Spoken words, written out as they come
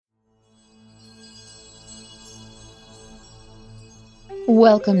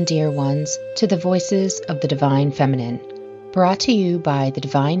Welcome, dear ones, to the Voices of the Divine Feminine, brought to you by the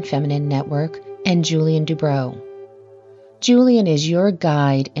Divine Feminine Network and Julian Dubrow. Julian is your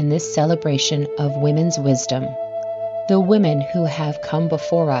guide in this celebration of women's wisdom, the women who have come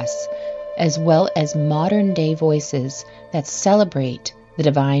before us, as well as modern-day voices that celebrate the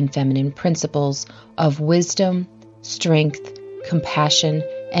Divine Feminine principles of wisdom, strength, compassion,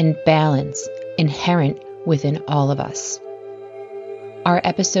 and balance inherent within all of us. Our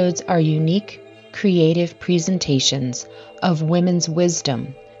episodes are unique, creative presentations of women's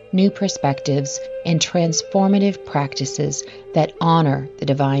wisdom, new perspectives, and transformative practices that honor the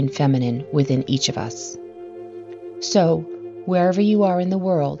divine feminine within each of us. So, wherever you are in the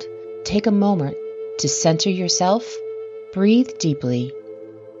world, take a moment to center yourself, breathe deeply,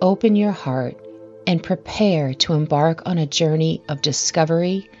 open your heart, and prepare to embark on a journey of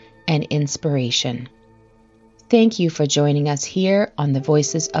discovery and inspiration. Thank you for joining us here on the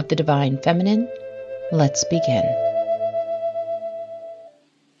Voices of the Divine Feminine. Let's begin.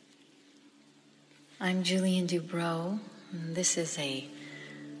 I'm Julian Dubrow. This is a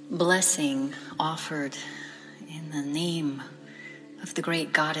blessing offered in the name of the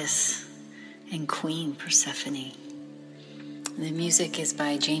great goddess and queen Persephone. The music is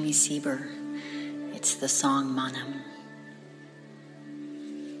by Jamie Sieber. It's the song Manam.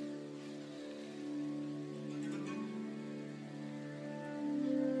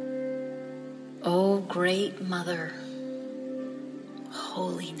 O great Mother,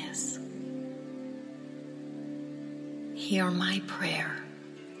 holiness, hear my prayer,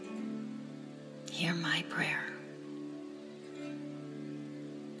 hear my prayer.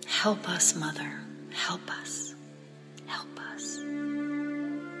 Help us, Mother, help us, help us.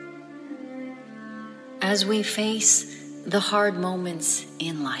 As we face the hard moments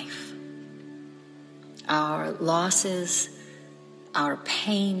in life, our losses, our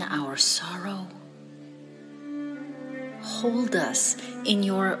pain, our sorrow, hold us in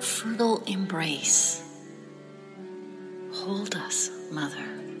your fertile embrace. Hold us, Mother,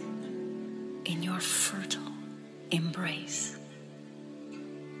 in your fertile embrace.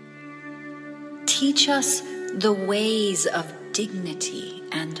 Teach us the ways of dignity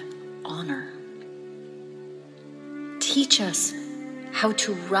and honor. Teach us how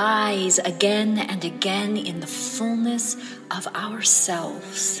to rise again and again in the fullness of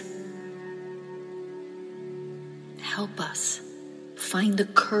ourselves. Help us find the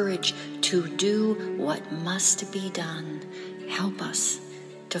courage to do what must be done. Help us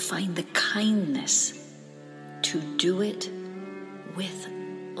to find the kindness to do it with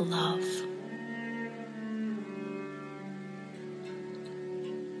love.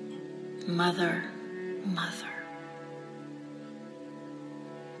 Mother, Mother,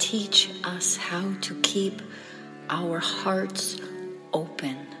 teach us how to keep our hearts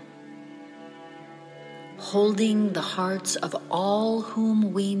open, holding the hearts of all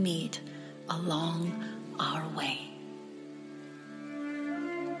whom we meet along our way.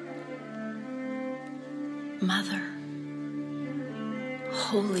 Mother,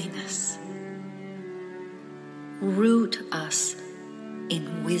 holiness, root us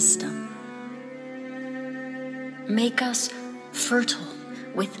in wisdom. Make us fertile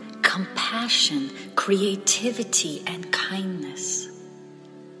with compassion, creativity, and kindness.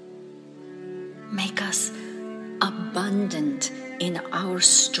 Make us abundant in our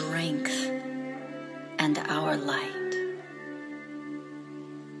strength and our light.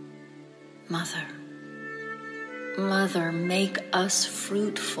 Mother, Mother, make us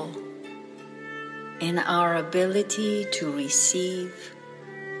fruitful in our ability to receive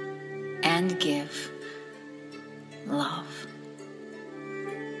and give love.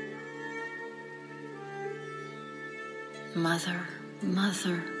 Mother,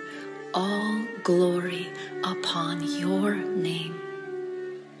 Mother, all glory upon your name.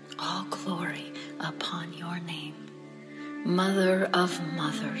 All glory upon your name. Mother of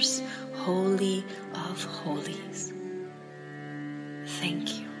mothers, Holy of holies.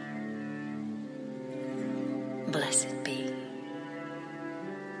 Thank you. Blessed be.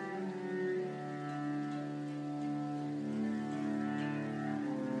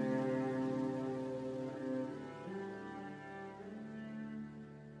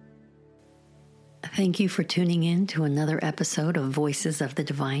 Thank you for tuning in to another episode of Voices of the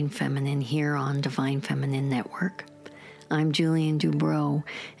Divine Feminine here on Divine Feminine Network. I'm Julian Dubrow,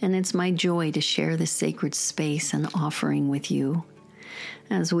 and it's my joy to share this sacred space and offering with you.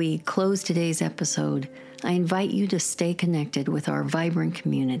 As we close today's episode, I invite you to stay connected with our vibrant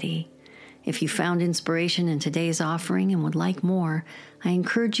community If you found inspiration in today's offering and would like more, I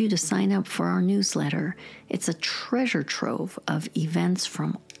encourage you to sign up for our newsletter. It's a treasure trove of events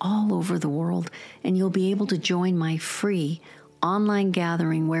from all over the world, and you'll be able to join my free online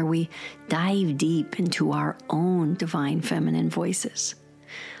gathering where we dive deep into our own divine feminine voices.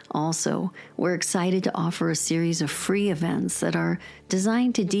 Also, we're excited to offer a series of free events that are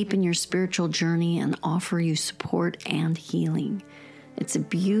designed to deepen your spiritual journey and offer you support and healing. It's a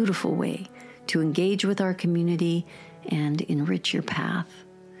beautiful way to engage with our community and enrich your path.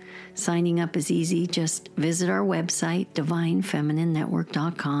 Signing up is easy. Just visit our website,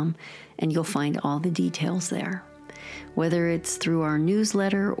 divinefemininenetwork.com, and you'll find all the details there. Whether it's through our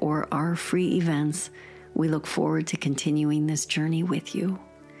newsletter or our free events, we look forward to continuing this journey with you.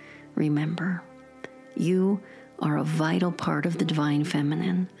 Remember, you are a vital part of the divine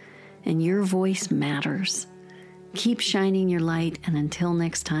feminine, and your voice matters. Keep shining your light, and until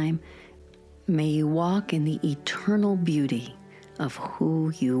next time, may you walk in the eternal beauty of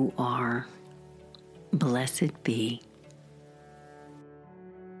who you are. Blessed be.